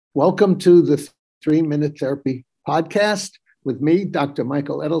Welcome to the 3-Minute Therapy Podcast with me, Dr.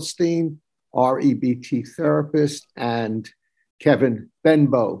 Michael Edelstein, REBT therapist, and Kevin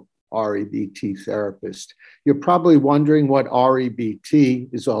Benbow, REBT therapist. You're probably wondering what REBT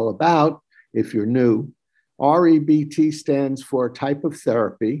is all about if you're new. REBT stands for a type of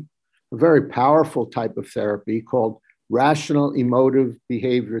therapy, a very powerful type of therapy called Rational Emotive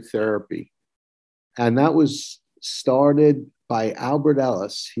Behavior Therapy. And that was started by Albert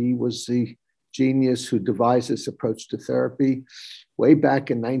Ellis. He was the genius who devised this approach to therapy way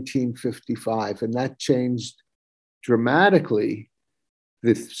back in 1955. And that changed dramatically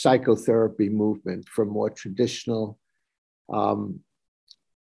the psychotherapy movement from more traditional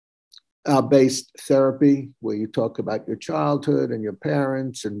based therapy, where you talk about your childhood and your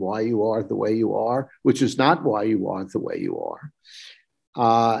parents and why you are the way you are, which is not why you are the way you are.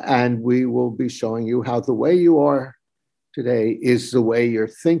 And we will be showing you how the way you are today is the way you're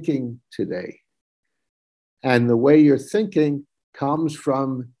thinking today. And the way you're thinking comes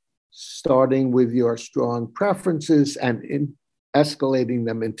from starting with your strong preferences and escalating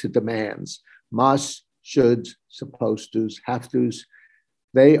them into demands. Must, shoulds, supposed tos, have tos.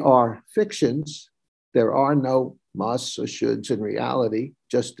 They are fictions. There are no musts or shoulds in reality,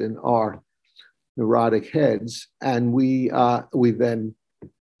 just in our neurotic heads. And we then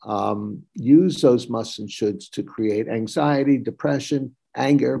use those musts and shoulds to create anxiety, depression,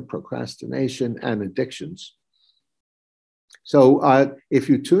 anger, procrastination, and addictions. So if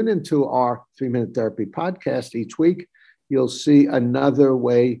you tune into our 3-Minute Therapy Podcast each week, you'll see another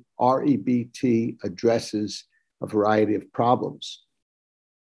way REBT addresses a variety of problems.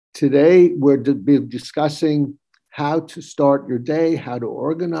 Today, we're discussing how to start your day, how to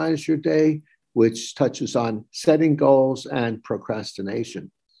organize your day, which touches on setting goals and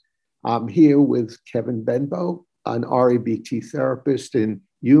procrastination. I'm here with Kevin Benbow, an REBT therapist in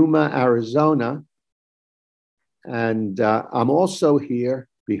Yuma, Arizona. And I'm also here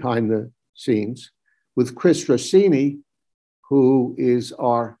behind the scenes with Chris Rossini, who is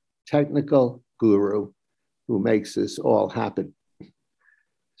our technical guru who makes this all happen.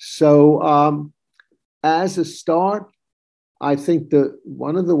 So as a start, I think that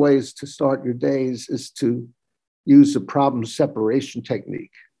one of the ways to start your days is to use the problem separation technique.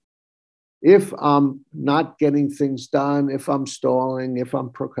 If I'm not getting things done, if I'm stalling, if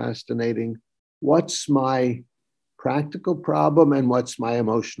I'm procrastinating, what's my practical problem and what's my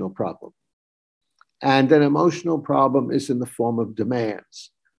emotional problem? And an emotional problem is in the form of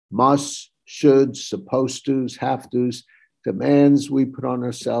demands. Musts, shoulds, supposed tos, have tos, demands we put on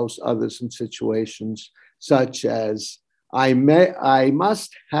ourselves, others, and situations, such as I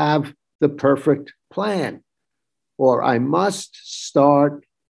must have the perfect plan, or I must start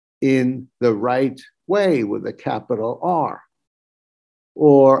in the right way with a capital R,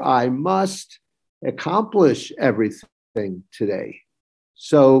 or I must accomplish everything today.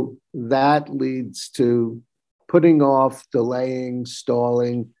 So that leads to putting off, delaying,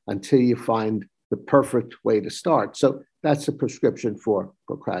 stalling until you find the perfect way to start. So that's a prescription for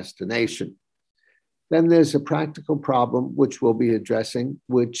procrastination. Then there's a practical problem, which we'll be addressing,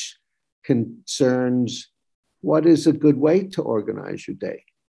 which concerns what is a good way to organize your day.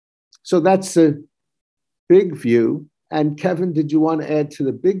 So that's a big view. And Kevin, did you want to add to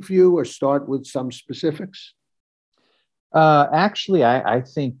the big view or start with some specifics? Actually, I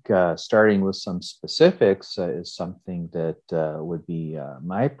think starting with some specifics is something that would be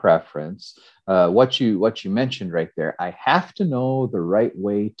my preference. What you mentioned right there, I have to know the right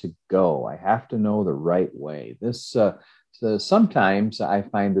way to go. I have to know the right way. This so sometimes I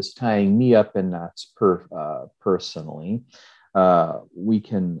find this tying me up in knots personally.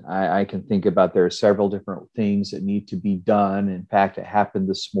 I can think about there are several different things that need to be done. In fact, it happened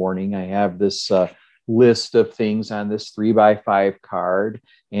this morning. I have this list of things on this 3x5 card,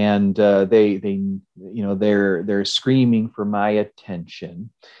 and they're screaming for my attention,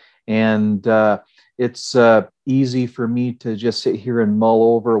 and it's easy for me to just sit here and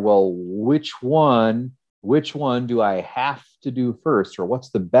mull over, well, which one do I have to do first, or what's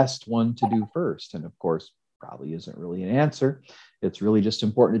the best one to do first? And of course, probably isn't really an answer. It's really just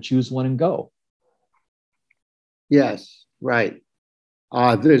important to choose one and go. Yes, right.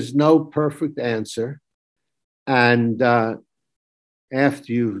 There's no perfect answer. And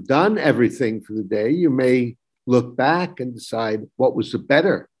after you've done everything for the day, you may look back and decide what was the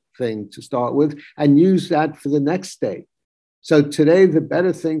better thing to start with and use that for the next day. So today, the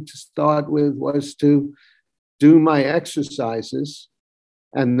better thing to start with was to do my exercises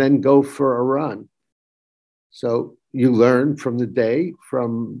and then go for a run. So you learn from the day,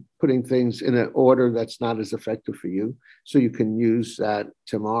 from putting things in an order that's not as effective for you, so you can use that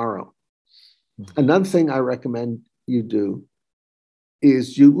tomorrow. Another thing I recommend you do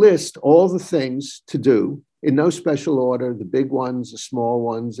is you list all the things to do in no special order, the big ones, the small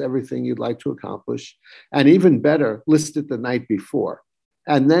ones, everything you'd like to accomplish. And even better, list it the night before.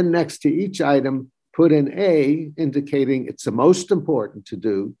 And then next to each item, put an A indicating it's the most important to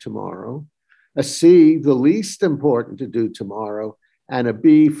do tomorrow, a C, the least important to do tomorrow, and a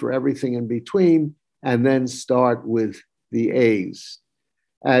B for everything in between, and then start with the A's.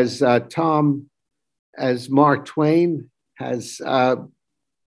 As Mark Twain has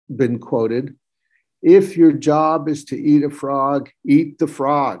been quoted, if your job is to eat a frog, eat the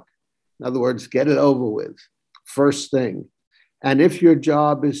frog. In other words, get it over with, first thing. And if your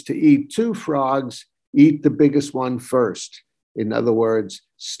job is to eat 2 frogs, eat the biggest one first. In other words,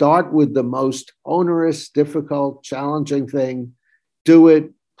 start with the most onerous, difficult, challenging thing, do it,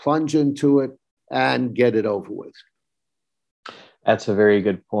 plunge into it, and get it over with. That's a very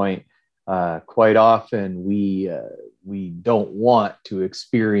good point. Quite often we don't want to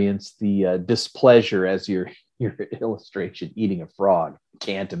experience the displeasure, as your illustration, eating a frog.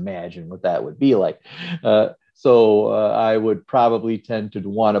 Can't imagine what that would be like. So I would probably tend to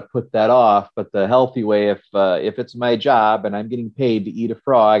want to put that off. But the healthy way, if it's my job and I'm getting paid to eat a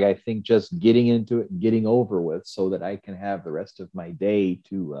frog, I think just getting into it and getting over with, so that I can have the rest of my day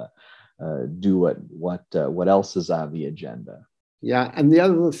to do what else is on the agenda. Yeah, and the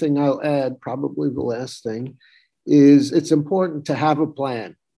other thing I'll add, probably the last thing, is it's important to have a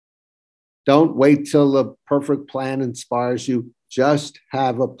plan. Don't wait till the perfect plan inspires you. Just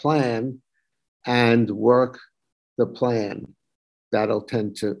have a plan and work the plan. That'll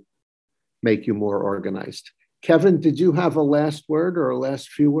tend to make you more organized. Kevin, did you have a last word or a last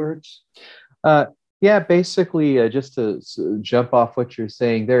few words? Yeah, basically, just to jump off what you're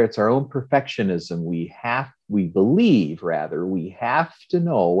saying there, it's our own perfectionism. We believe we have to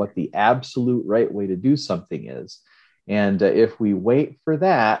know what the absolute right way to do something is. And if we wait for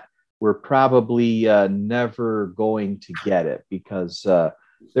that, we're probably never going to get it, because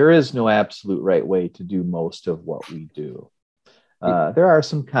there is no absolute right way to do most of what we do. There are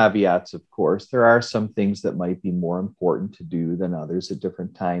some caveats, of course. There are some things that might be more important to do than others at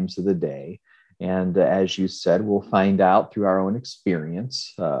different times of the day. And as you said, we'll find out through our own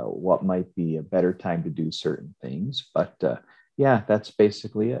experience what might be a better time to do certain things. But yeah, that's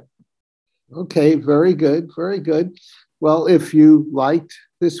basically it. Okay, very good, very good. Well, if you liked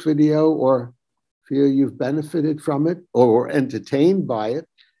this video or feel you've benefited from it or were entertained by it,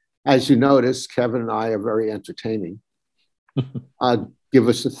 as you notice, Kevin and I are very entertaining. Give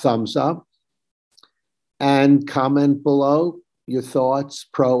us a thumbs up and comment below your thoughts,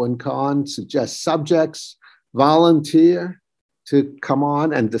 pro and con, suggest subjects, volunteer to come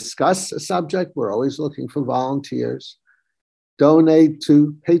on and discuss a subject. We're always looking for volunteers. Donate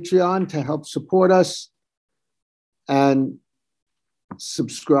to Patreon to help support us, and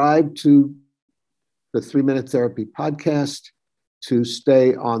subscribe to the 3 Minute Therapy podcast to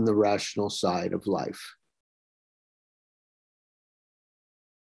stay on the rational side of life.